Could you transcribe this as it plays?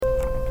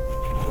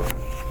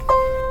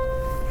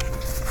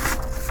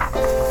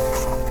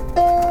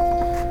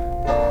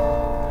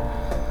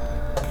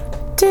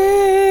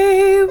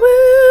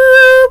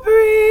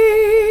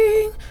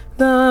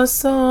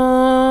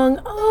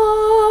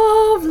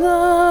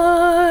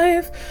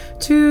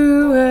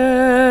to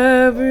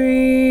everything.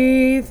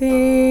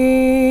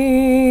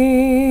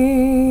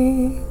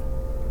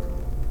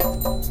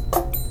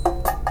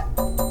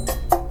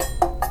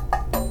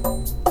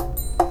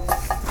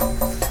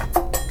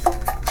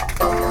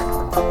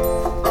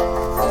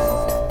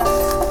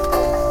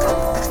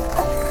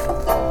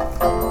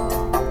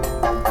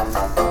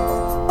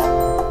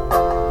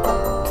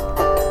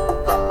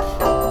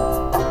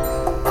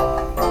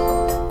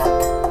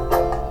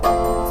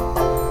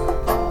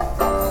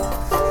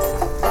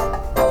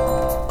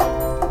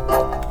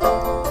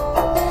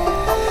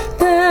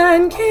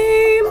 Then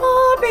came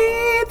a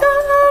beat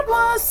that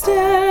was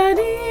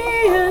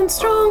steady and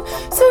strong.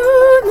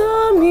 Soon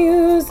the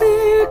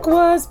music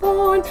was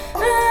born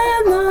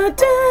and the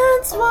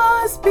dance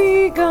was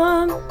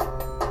begun.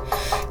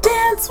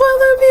 Dance while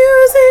the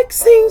music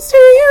sings to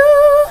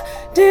you.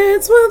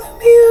 Dance while the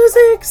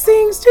music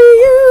sings to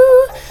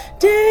you.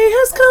 Day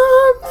has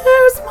come,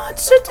 there's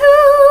much to do.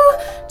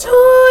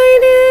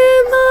 Join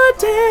in the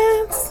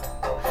dance.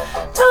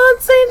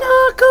 Dansi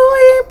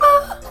Nakawimba.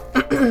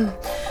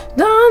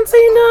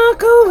 Dansi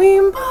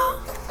Nakawimba.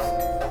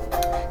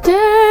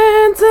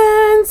 Dance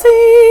and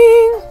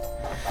sing.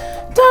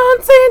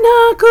 Dansi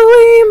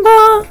Nakawimba.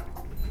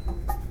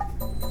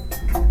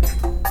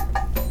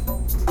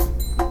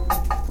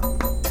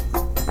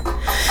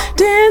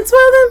 Dance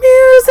while the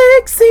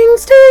music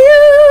sings to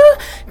you.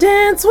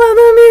 Dance while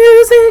the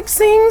music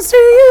sings to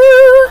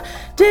you.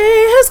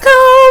 Day has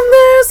come,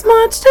 there's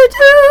much to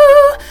do.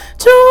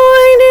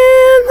 Join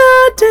in the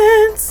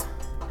dance.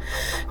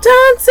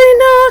 Dansi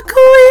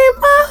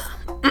Nakawimba.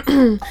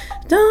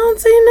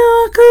 Dansi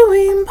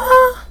Nakawimba.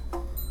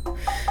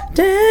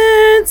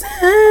 Dance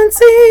and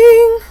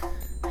sing.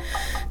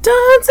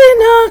 Dansi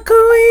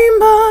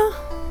Nakawimba.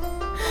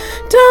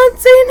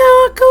 Dansi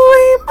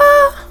Nakawimba.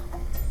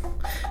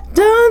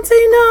 Dansi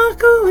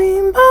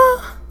Nakawimba.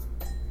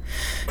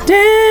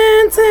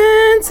 Dance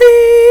and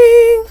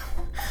sing.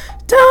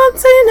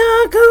 Dansi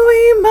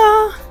Nakawimba.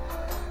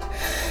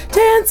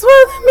 Dance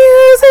while the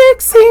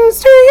music sings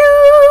to you.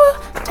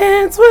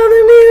 Dance while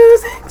the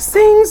music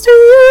sings to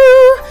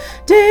you.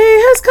 Day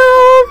has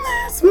come,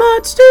 there's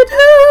much to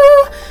do.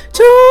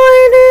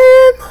 Join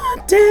in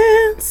the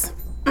dance.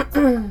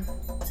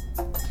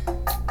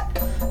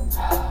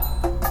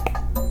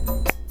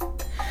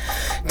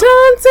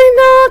 Dansi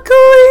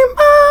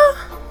Nakawimba.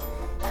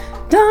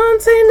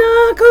 Dansi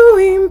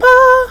Nakawimba.